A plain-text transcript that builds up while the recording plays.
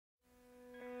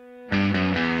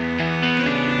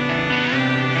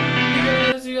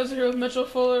Mitchell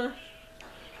Fuller.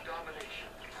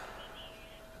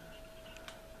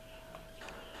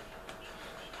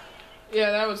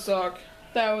 Yeah, that would suck.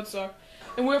 That would suck.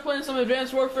 And we were playing some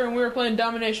Advanced Warfare, and we were playing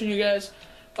Domination, you guys.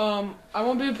 I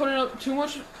won't be putting up too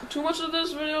much of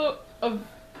this video of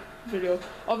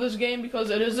this game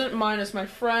because it isn't mine. It's my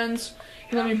friend's.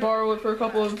 He let me borrow it for a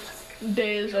couple of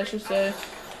days, I should say.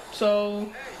 So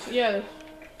yeah,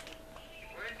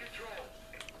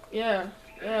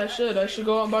 I should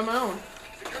go out and buy my own.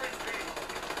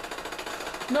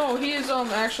 No, he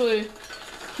actually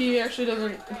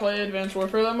doesn't play Advanced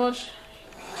Warfare that much.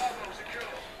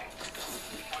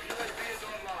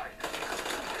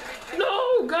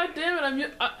 No, god damn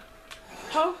it!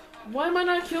 How? Why am I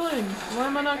not killing? Why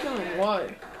am I not killing?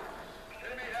 Why?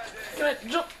 Can I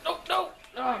jump? No, no!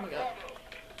 Oh my god.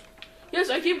 Yes,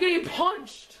 I keep getting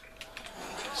punched.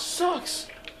 Sucks.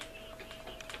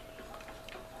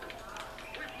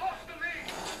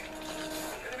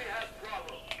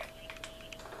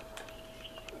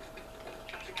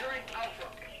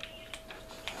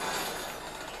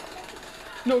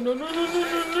 No, no, no, no, no, no, no.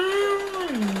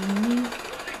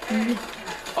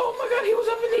 Oh my god, he was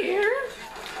up in the air?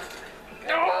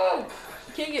 Oh!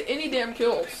 Can't get any damn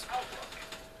kills.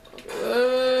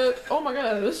 Oh my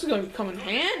god, this is gonna come in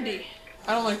handy.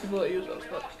 I don't like people that use those,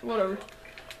 but whatever.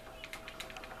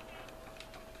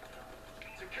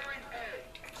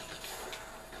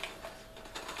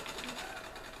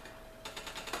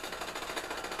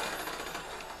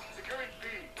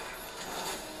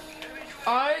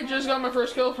 I just got my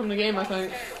first kill from the game, I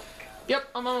think. Yep,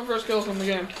 I'm on my first kill from the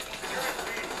game.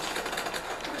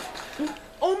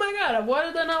 Oh my god, why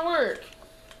did that not work?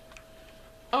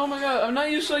 Oh my god, I'm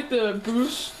not used to like the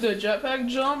boost, the jetpack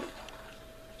jump.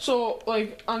 So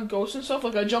like on Ghost and stuff,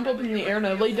 like I jump up in the air and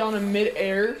I lay down in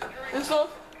mid-air and stuff.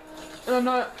 And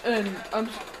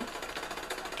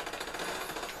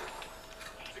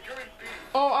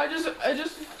Oh, I just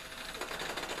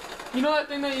you know that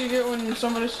thing that you get when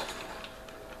somebody's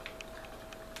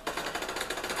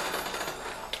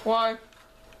Why?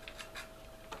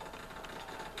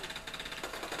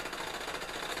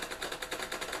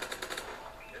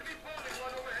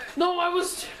 No, I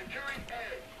was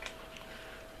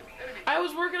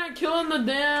working on killing the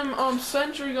damn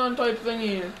sentry gun type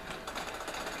thingy.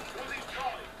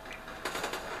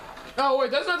 Oh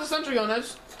wait, that's not the sentry gun,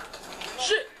 that's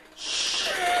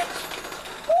shit.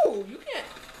 Oh, you can't.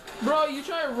 Bro, you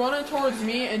try running towards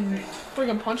me and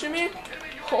freaking punching me?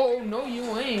 Oh no,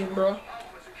 you ain't, bro.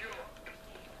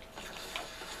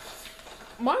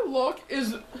 My luck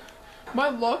is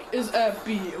at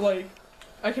B. Like,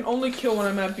 I can only kill when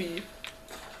I'm at B.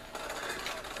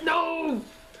 No!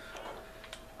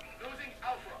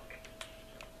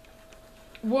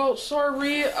 Well,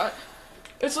 sorry.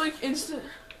 It's like instant.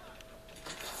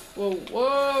 Whoa,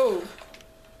 whoa!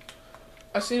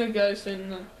 I seen a guy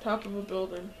sitting on top of a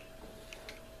building.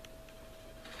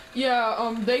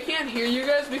 Yeah, they can't hear you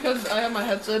guys because I have my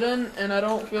headset in and I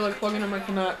don't feel like plugging in my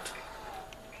Connect.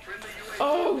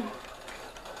 Oh!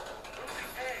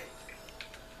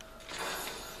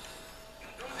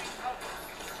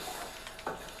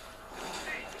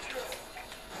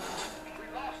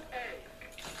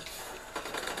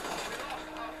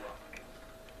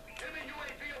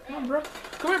 Come on, bro.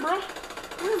 Come here, bro.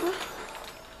 Come here, bro.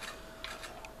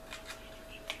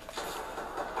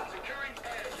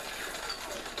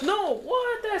 No,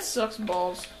 what? That sucks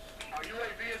balls.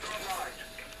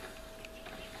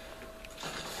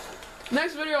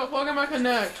 Next video, I'll plug in my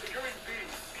Connect.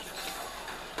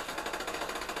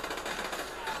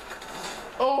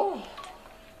 Oh.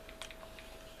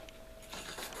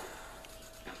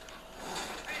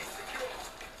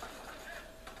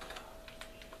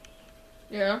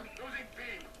 Yeah.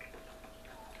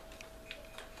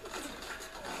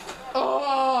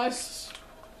 Oh,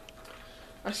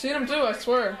 I seen him too, I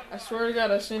swear. I swear to God,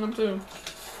 I seen him too.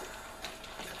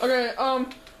 Okay,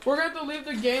 we're gonna have to leave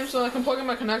the game so I can plug in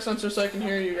my Connect sensor so I can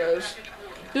hear you guys.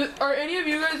 Are any of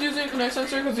you guys using a Connect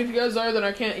sensor? Because if you guys are, then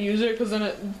I can't use it because then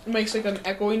it makes like an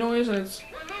echoey noise and it's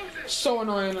so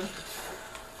annoying.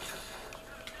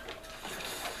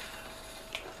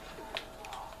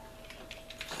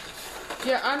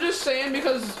 Yeah, I'm just saying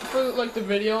because for like the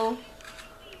video.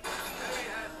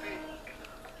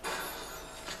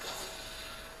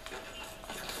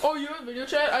 Oh, you have video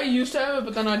chat? I used to have it,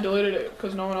 but then I deleted it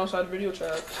because no one else had video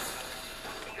chat.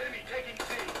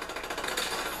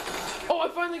 Oh, I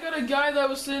finally got a guy that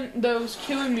was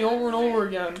killing me over and over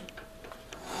again.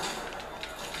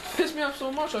 Pissed me off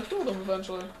so much, I killed him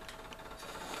eventually.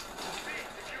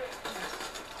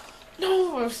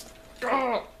 No, I was.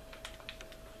 Oh.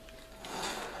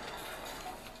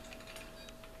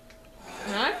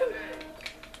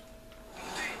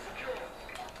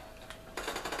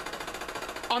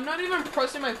 I'm not even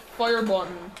pressing my fire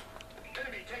button.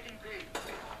 Enemy taking B.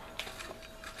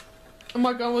 And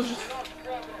my gun was just... We lost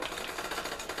Bravo.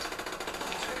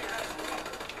 Enemy has Bravo.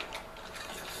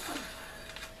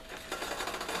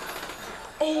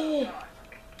 Oh!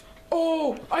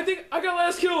 Oh! I think I got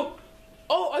last kill!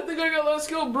 Oh, I think I got last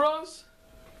kill, bros!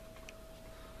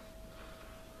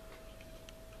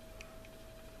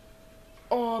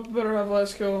 Oh, I better have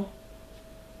last kill.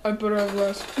 I better have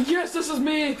last... Yes, this is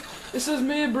me! This is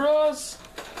me, bros!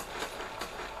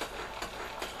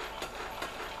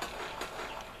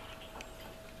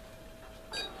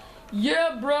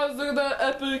 Yeah, bros, look at that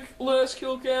epic last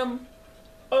kill cam.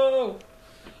 Oh!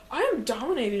 I am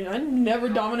dominating. I never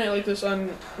dominate like this on,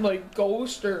 like,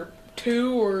 Ghost or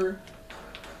 2 or...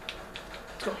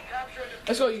 Let's go.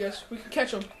 Let's go, you guys. We can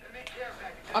catch them.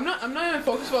 I'm not even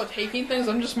focused about taking things,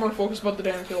 I'm just more focused about the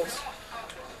damn kills.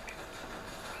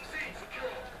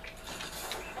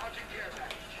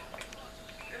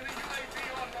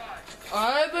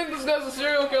 I think this guy's a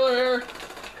serial killer here.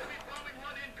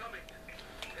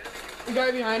 The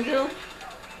guy behind you.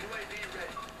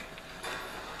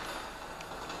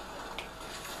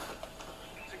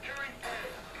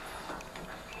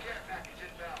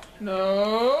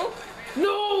 No.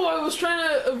 No, I was trying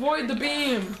to avoid the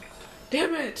beam.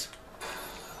 Damn it.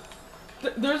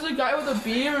 There's a guy with a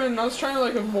beam and I was trying to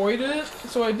like avoid it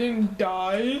so I didn't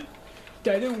die.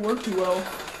 That didn't work too well.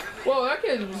 Well, that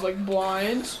kid was like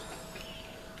blind.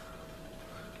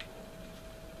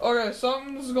 Okay,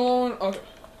 something's going. Okay.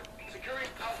 Securing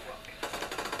Alpha.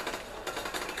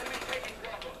 Enemy taking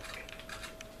Bravo.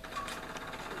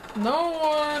 No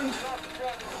one. Lost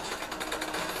Bravo.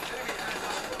 Enemy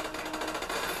has Alpha.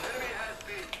 Enemy has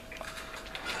B.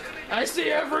 I see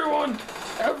everyone.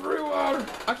 Everyone.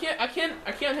 I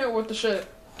can't hit worth the shit.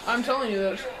 I'm telling you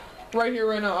this. Right here,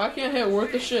 right now. I can't hit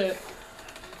worth the shit.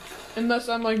 Unless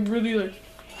I'm like really like.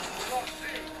 Lost C.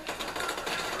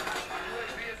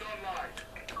 UAV is online.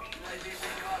 UAV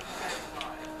recon standing by.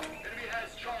 Enemy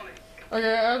has Charlie.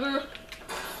 Okay, after.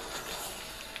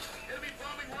 Enemy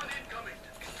bombing run incoming.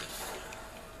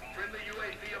 Friendly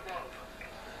UAV above.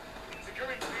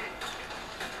 Securing B.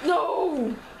 No.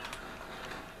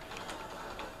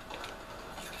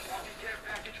 Walking care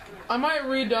package forward. I might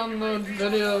re-download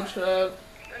video chat.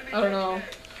 I don't know.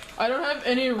 I don't have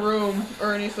any room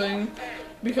or anything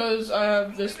because I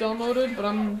have this downloaded, but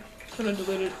I'm gonna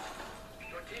delete it.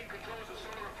 Your team controls the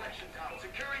solar reflection tower.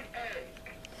 Securing A.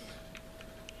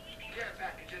 Care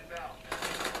package inbound.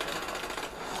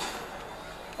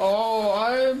 Oh,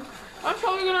 I'm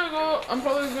probably gonna go. I'm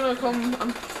probably gonna come.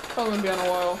 I'm probably gonna be on a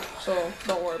while, so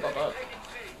don't worry about that. Taking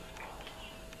C.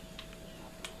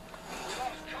 We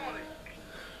lost Charlie.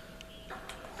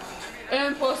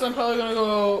 And plus, I'm probably gonna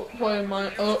go play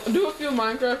do a few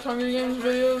Minecraft Hunger Games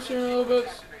videos here in a little bit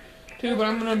too. But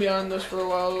I'm gonna be on this for a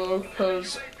while though,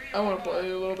 because I want to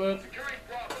play a little bit. Securing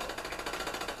Bravo.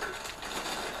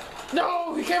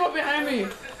 No, he came up behind me.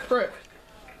 Frick.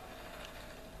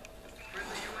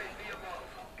 Friendly UAV above.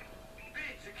 B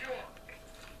secure.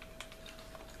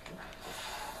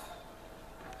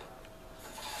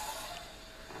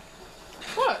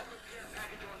 What? Care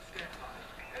package on standby.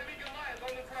 Enemy Goliath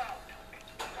on the ground.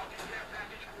 Walking care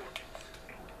package coordinates.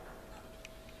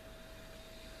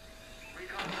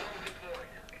 Recon drone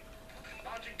deployed.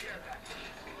 Launching care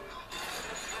package.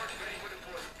 Torch ready for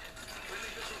deployment.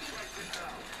 Friendly missile strike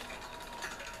inbound.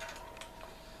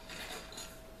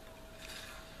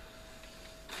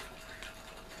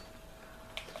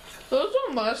 Those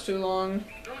don't last too long.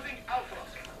 Losing Alpha.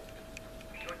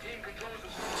 Your team controls the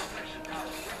solar reflection tower.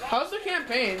 We lost How's the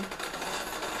campaign?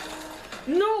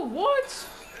 No, what?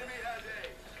 Enemy has A.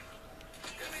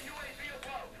 Enemy UAV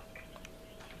above.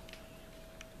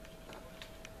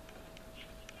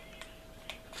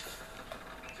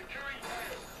 Securing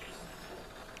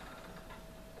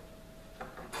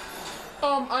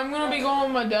A. I'm gonna be going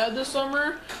with my dad this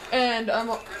summer, and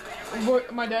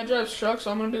my dad drives trucks,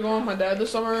 so I'm gonna be going with my dad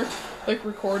this summer, like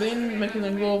recording, making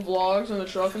like little vlogs in the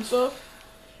truck and stuff.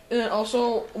 And then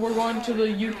also we're going to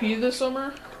the UP this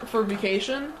summer for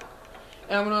vacation,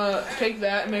 and I'm gonna take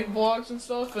that and make vlogs and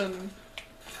stuff, and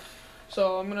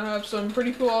so I'm gonna have some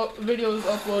pretty cool videos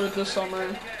uploaded this summer.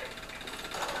 Enemy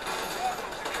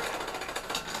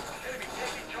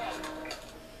taking Charlie.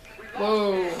 We lost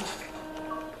Whoa. A.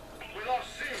 We lost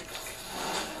C.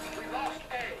 We lost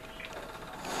A.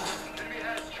 Enemy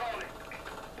has Charlie.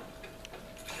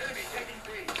 Enemy taking B.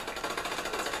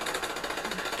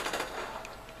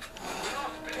 We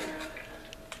lost B.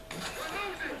 We're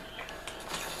losing.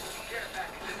 Care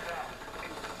package inbound.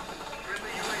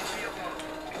 Friendly UAV above.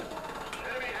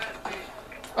 Enemy has B.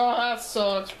 Oh, that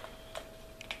sucked.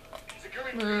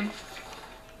 Man.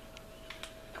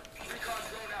 Recon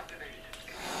drone activated.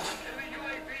 Enemy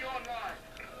UAV online.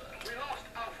 We lost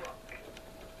Alpha.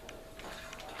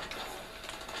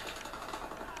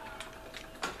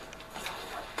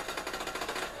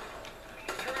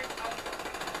 Securing Alpha.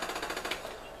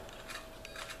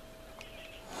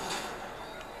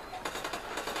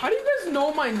 How do you guys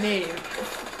know my name?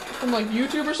 From like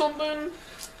YouTube or something?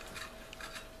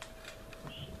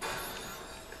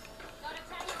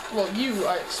 Well, you,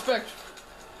 I expect.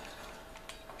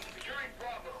 Securing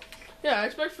Bravo. Yeah, I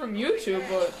expect from YouTube,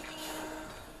 but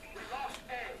We lost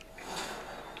A.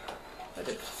 I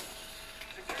did.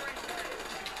 Securing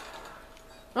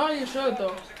A. Oh, you should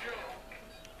though. Secure.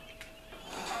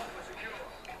 Alpha secure.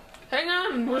 Hang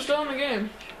on, we're still in the game.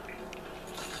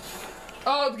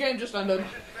 Oh, the game just ended.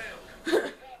 Mission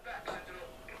failed. Fall back, Sentinel.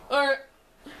 Alright.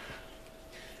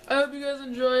 I hope you guys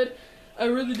enjoyed. I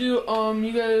really do.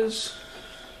 You guys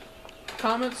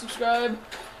comment, subscribe,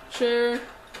 share.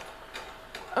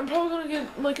 I'm probably gonna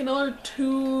get like another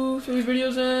 2-3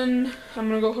 videos in. I'm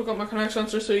gonna go hook up my Connect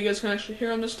sensor so you guys can actually hear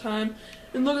them this time.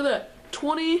 And look at that.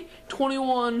 20,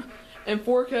 21, and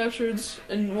 4 captures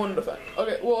and 1 defend.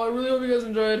 Okay, well I really hope you guys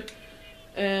enjoyed.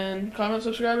 And comment,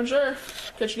 subscribe, and share.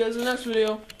 Catch you guys in the next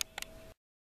video.